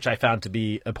process, which I found to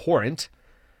be abhorrent,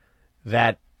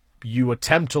 that you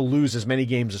attempt to lose as many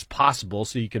games as possible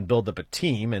so you can build up a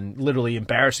team, and literally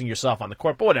embarrassing yourself on the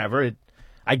court. But whatever, it,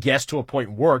 I guess to a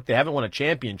point worked. They haven't won a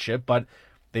championship, but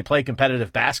they play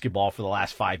competitive basketball for the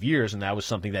last 5 years, and that was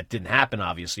something that didn't happen,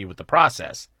 obviously, with the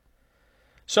process.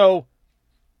 So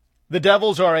the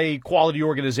Devils are a quality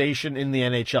organization in the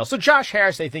NHL. So Josh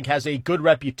Harris, I think, has a good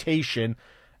reputation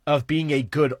of being a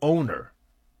good owner.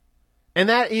 And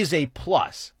that is a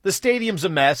plus. The stadium's a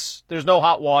mess. There's no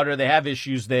hot water. They have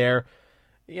issues there.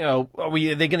 Are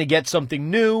they going to get something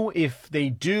new? If they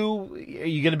do, are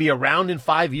you going to be around in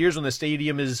 5 years when the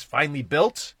stadium is finally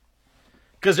built?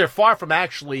 Because they're far from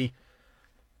actually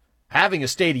having a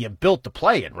stadium built to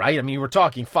play in, right? I mean, we're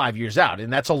talking 5 years out,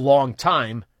 and that's a long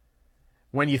time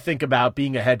when you think about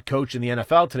being a head coach in the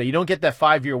NFL today. You don't get that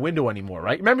 5-year window anymore,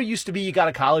 right? Remember, it used to be you got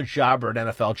a college job or an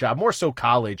NFL job, more so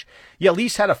college. You at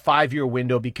least had a 5-year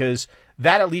window because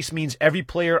that at least means every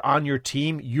player on your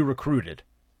team you recruited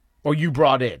or you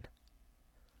brought in.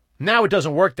 Now it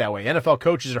doesn't work that way. NFL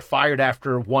coaches are fired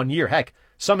after 1 year. Heck,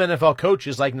 some NFL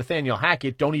coaches like Nathaniel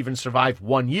Hackett don't even survive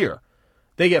 1 year.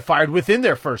 They get fired within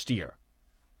their first year.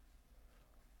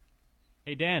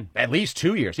 Hey, Dan. At least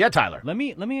 2 years. Yeah, Tyler. Let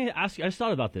me ask you, I just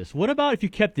thought about this. What about if you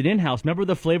kept it in-house? Remember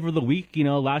the flavor of the week,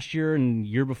 last year and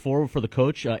year before for the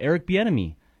coach, Eric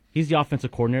Bieniemy. He's the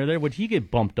offensive coordinator there. Would he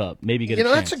get bumped up? Maybe get a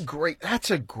chance?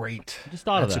 That's a great I just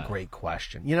thought of that. That's a great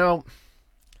question.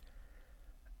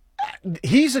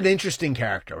 He's an interesting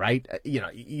character, right?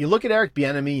 You look at Eric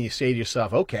Bieniemy and you say to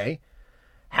yourself, okay,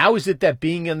 how is it that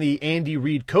being in the Andy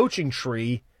Reid coaching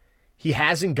tree, he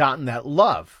hasn't gotten that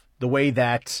love the way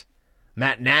that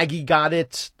Matt Nagy got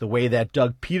it, the way that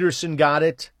Doug Peterson got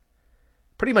it?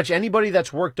 Pretty much anybody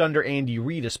that's worked under Andy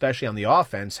Reid, especially on the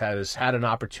offense, has had an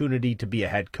opportunity to be a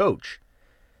head coach.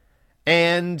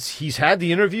 And he's had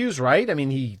the interviews, right? I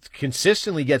mean, he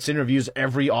consistently gets interviews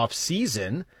every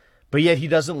offseason, but yet he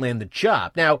doesn't land the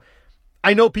job. Now,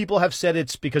 I know people have said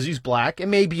it's because he's black,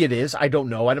 and maybe it is. I don't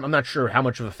know. I'm not sure how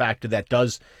much of a factor that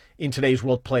does in today's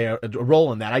world play a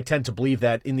role in that. I tend to believe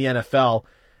that in the NFL,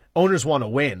 owners want to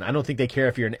win. I don't think they care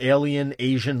if you're an alien,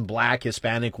 Asian, black,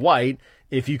 Hispanic, white.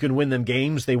 If you can win them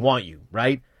games, they want you,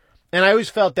 right? And I always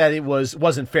felt that it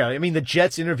wasn't fair. I mean, the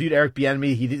Jets interviewed Eric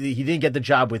Bieniemy. He didn't get the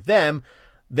job with them.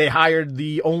 They hired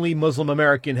the only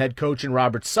Muslim-American head coach in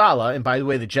Robert Saleh. And by the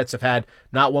way, the Jets have had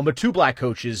not one but two black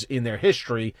coaches in their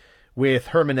history with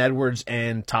Herman Edwards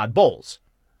and Todd Bowles.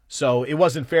 So it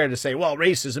wasn't fair to say, well,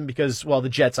 racism, because, well, the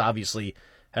Jets obviously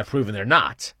have proven they're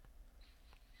not.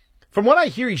 From what I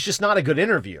hear, he's just not a good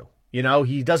interview.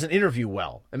 He doesn't interview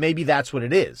well. And maybe that's what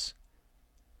it is.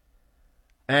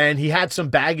 And he had some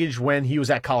baggage when he was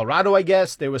at Colorado, I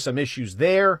guess. There were some issues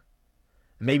there.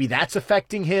 Maybe that's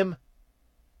affecting him.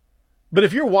 But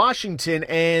if you're Washington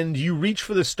and you reach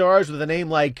for the stars with a name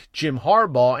like Jim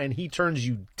Harbaugh and he turns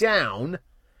you down,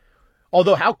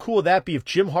 although how cool would that be if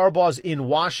Jim Harbaugh's in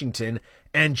Washington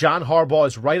and John Harbaugh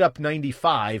is right up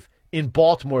 95 in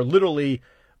Baltimore, literally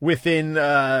within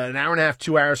an hour and a half,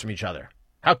 2 hours from each other?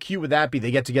 How cute would that be?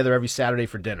 They get together every Saturday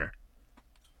for dinner.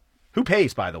 Who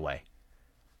pays, by the way?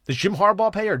 Does Jim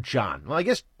Harbaugh pay or John? Well, I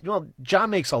guess John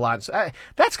makes a lot.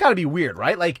 That's got to be weird,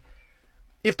 right? Like,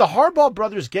 if the Harbaugh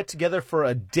brothers get together for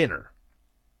a dinner,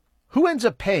 who ends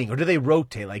up paying? Or do they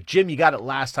rotate? Like, Jim, you got it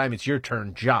last time, it's your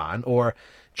turn, John. Or,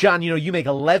 John, you make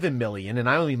 $11 million and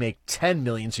I only make $10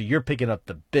 million, so you're picking up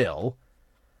the bill.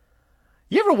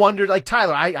 You ever wondered, like,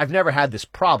 Tyler, I've never had this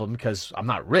problem because I'm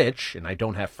not rich and I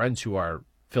don't have friends who are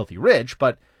filthy rich,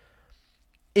 but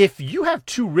if you have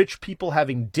two rich people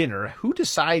having dinner, who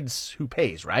decides who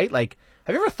pays, right? Like,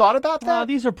 have you ever thought about that?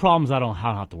 These are problems I don't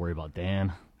have to worry about,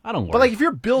 Dan. I don't worry. But like if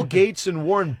you're Bill Gates and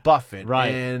Warren Buffett right.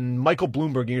 and Michael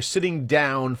Bloomberg and you're sitting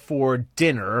down for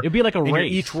dinner, it'd be like a race. You're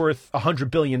each worth $100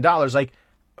 billion. Like,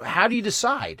 how do you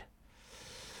decide?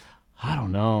 I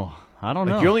don't know.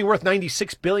 You're only worth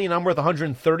 $96 billion. I'm worth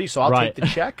 $130, so I'll take the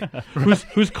check.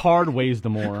 whose card weighs the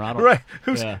more? I don't. Right.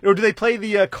 Or do they play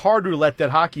the card roulette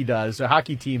that hockey does? Or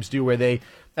hockey teams do, where they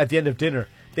at the end of dinner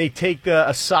they take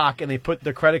a sock and they put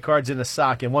the credit cards in a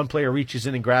sock, and one player reaches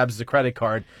in and grabs the credit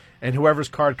card. And whoever's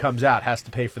card comes out has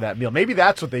to pay for that meal. Maybe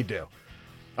that's what they do.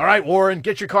 All right, Warren,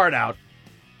 get your card out.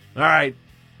 All right,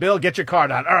 Bill, get your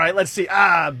card out. All right, let's see.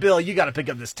 Bill, you got to pick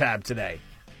up this tab today.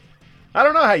 I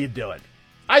don't know how you do it.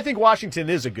 I think Washington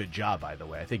is a good job, by the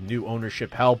way. I think new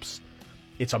ownership helps.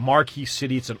 It's a marquee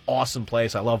city. It's an awesome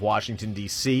place. I love Washington,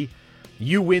 D.C.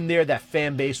 You win there, that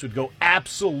fan base would go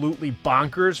absolutely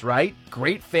bonkers, right?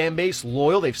 Great fan base,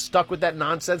 loyal. They've stuck with that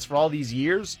nonsense for all these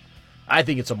years. I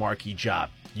think it's a marquee job.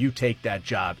 You take that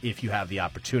job if you have the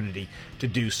opportunity to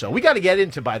do so. We got to get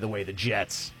into, by the way, the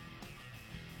Jets.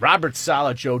 Robert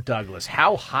Saleh, Joe Douglas.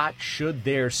 How hot should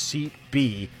their seat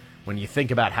be when you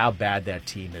think about how bad that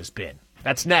team has been?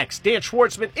 That's next. Dan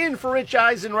Schwartzman in for Rich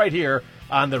Eisen right here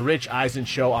on The Rich Eisen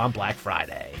Show on Black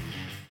Friday.